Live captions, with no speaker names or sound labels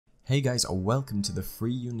Hey guys, welcome to the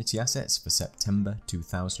free Unity assets for September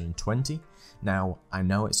 2020. Now, I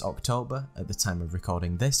know it's October at the time of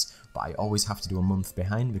recording this, but I always have to do a month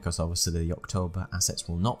behind because obviously the October assets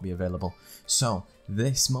will not be available. So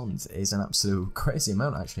this month is an absolute crazy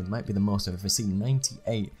amount actually. It might be the most I've ever seen,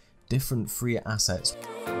 98 different free assets.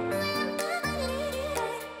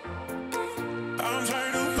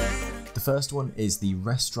 The first one is the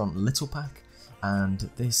Restaurant Little Pack. And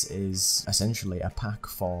this is essentially a pack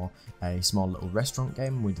for a small little restaurant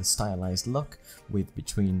game with a stylized look with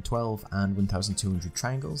between 12 and 1200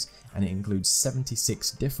 triangles, and it includes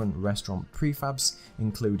 76 different restaurant prefabs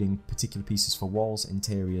including particular pieces for walls,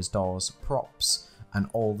 interiors, doors, props and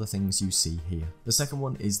all the things you see here. The second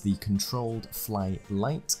one is the Controlled Fly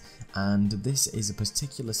Light, and this is a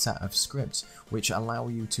particular set of scripts which allow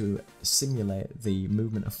you to simulate the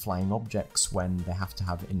movement of flying objects when they have to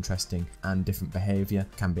have interesting and different behaviour,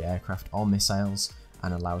 can be aircraft or missiles,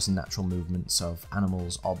 and allows natural movements of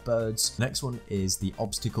animals or birds. The next one is the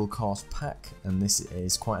Obstacle Course Pack, and this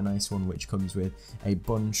is quite a nice one which comes with a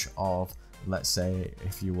bunch of, let's say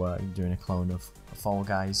if you were doing a clone of Fall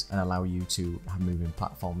Guys, and allow you to have moving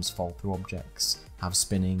platforms, fall through objects, have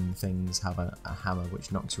spinning things, have a hammer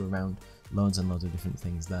which knocks you around, loads and loads of different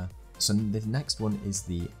things there. So the next one is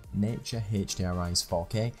the Nature HDRI's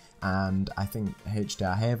 4K, and I think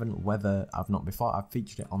HDR Haven, whether I've not before, I've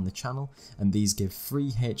featured it on the channel, and these give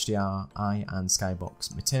free HDRI and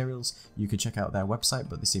Skybox materials. You could check out their website,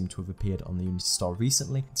 but they seem to have appeared on the Unity store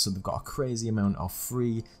recently, so they've got a crazy amount of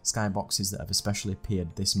free Skyboxes that have especially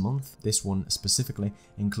appeared this month. This one specifically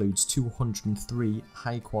includes 203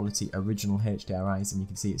 high quality original HDRIs, and you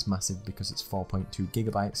can see it's massive because it's 4.2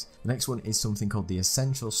 gigabytes. The next one is something called the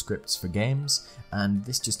Essential Scripts for Games, and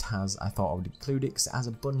this just has, I thought I would include it because it has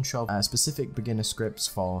a bunch of specific beginner scripts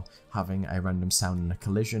for having a random sound in a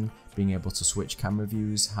collision, being able to switch camera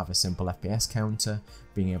views, have a simple FPS counter,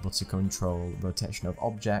 being able to control rotation of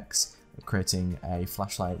objects, creating a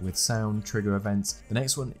flashlight with sound, trigger events. The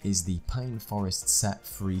next one is the Pine Forest Set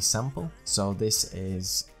Free Sample. So this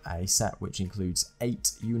is a set which includes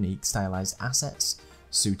 8 unique stylized assets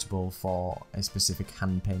suitable for a specific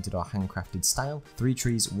hand-painted or handcrafted style. 3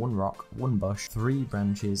 trees, 1 rock, 1 bush, 3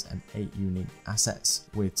 branches and 8 unique assets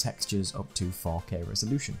with textures up to 4K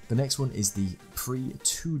resolution. The next one is the Free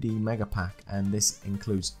 2D Mega Pack, and this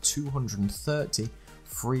includes 230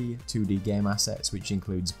 free 2D game assets, which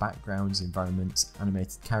includes backgrounds, environments,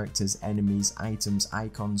 animated characters, enemies, items,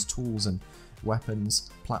 icons, tools and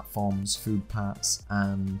weapons, platforms, food parts,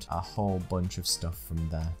 and a whole bunch of stuff from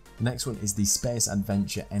there. The next one is the Space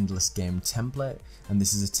Adventure Endless Game template, and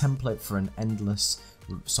this is a template for an endless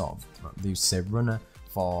sort of, they used to say runner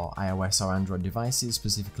for iOS or Android devices,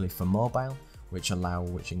 specifically for mobile, which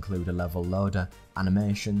include a level loader,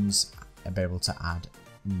 animations, and be able to add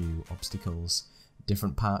new obstacles,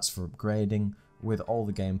 different parts for upgrading, with all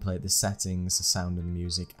the gameplay, the settings, the sound and the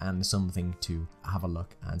music, and something to have a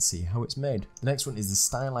look and see how it's made. The next one is the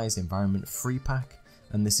Stylized Environment Free Pack,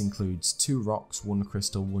 and this includes 2 rocks, 1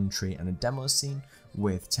 crystal, 1 tree and a demo scene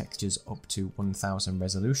with textures up to 1000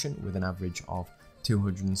 resolution with an average of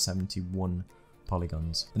 271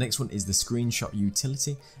 polygons. The next one is the Screenshot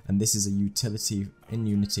Utility, and this is a utility in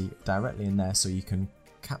Unity directly in there, so you can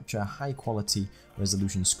capture high quality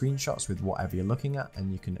resolution screenshots with whatever you're looking at,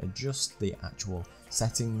 and you can adjust the actual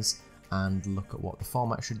settings and look at what the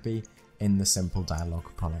format should be in the simple dialog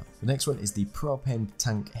panel. The next one is the Propane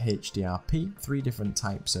Tank HDRP, 3 different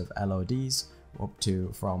types of LODs up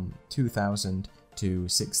to from 2000 to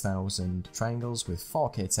 6000 triangles with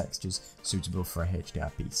 4K textures suitable for a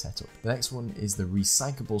HDRP setup. The next one is the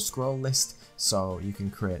Recyclable Scroll List, so you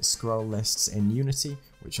can create scroll lists in Unity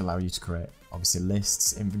which allow you to create obviously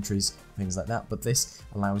lists, inventories, things like that, but this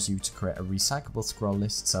allows you to create a recyclable scroll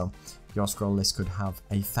list, so your scroll list could have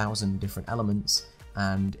 1,000 different elements,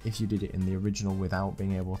 and if you did it in the original without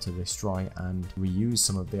being able to destroy and reuse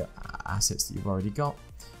some of the assets that you've already got,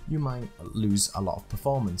 you might lose a lot of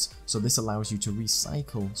performance. So this allows you to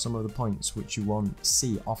recycle some of the points which you won't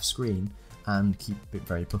see off screen and keep it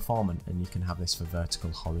very performant, and you can have this for vertical,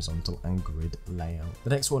 horizontal and grid layout. The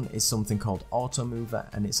next one is something called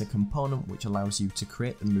AutoMover, and it's a component which allows you to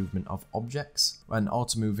create the movement of objects. And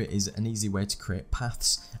AutoMover is an easy way to create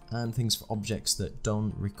paths and things for objects that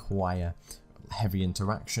don't require heavy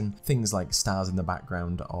interaction, things like stars in the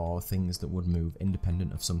background or things that would move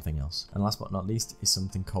independent of something else. And last but not least is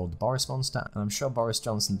something called the Boris Monster, and I'm sure Boris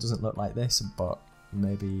Johnson doesn't look like this, but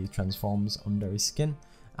maybe he transforms under his skin,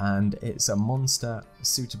 and it's a monster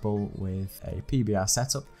suitable with a PBR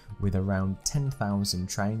setup with around 10,000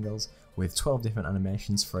 triangles with 12 different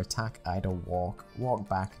animations for attack, idle, walk, walk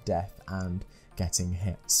back, death and getting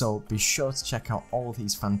hit. So be sure to check out all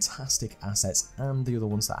these fantastic assets and the other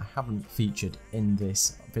ones that I haven't featured in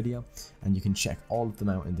this video, and you can check all of them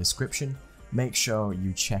out in the description. Make sure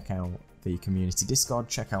you check out the community Discord,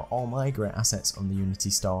 check out all my great assets on the Unity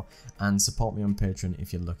store, and support me on Patreon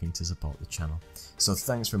if you're looking to support the channel. So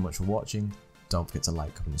thanks very much for watching. Don't forget to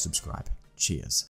like, comment and subscribe. Cheers.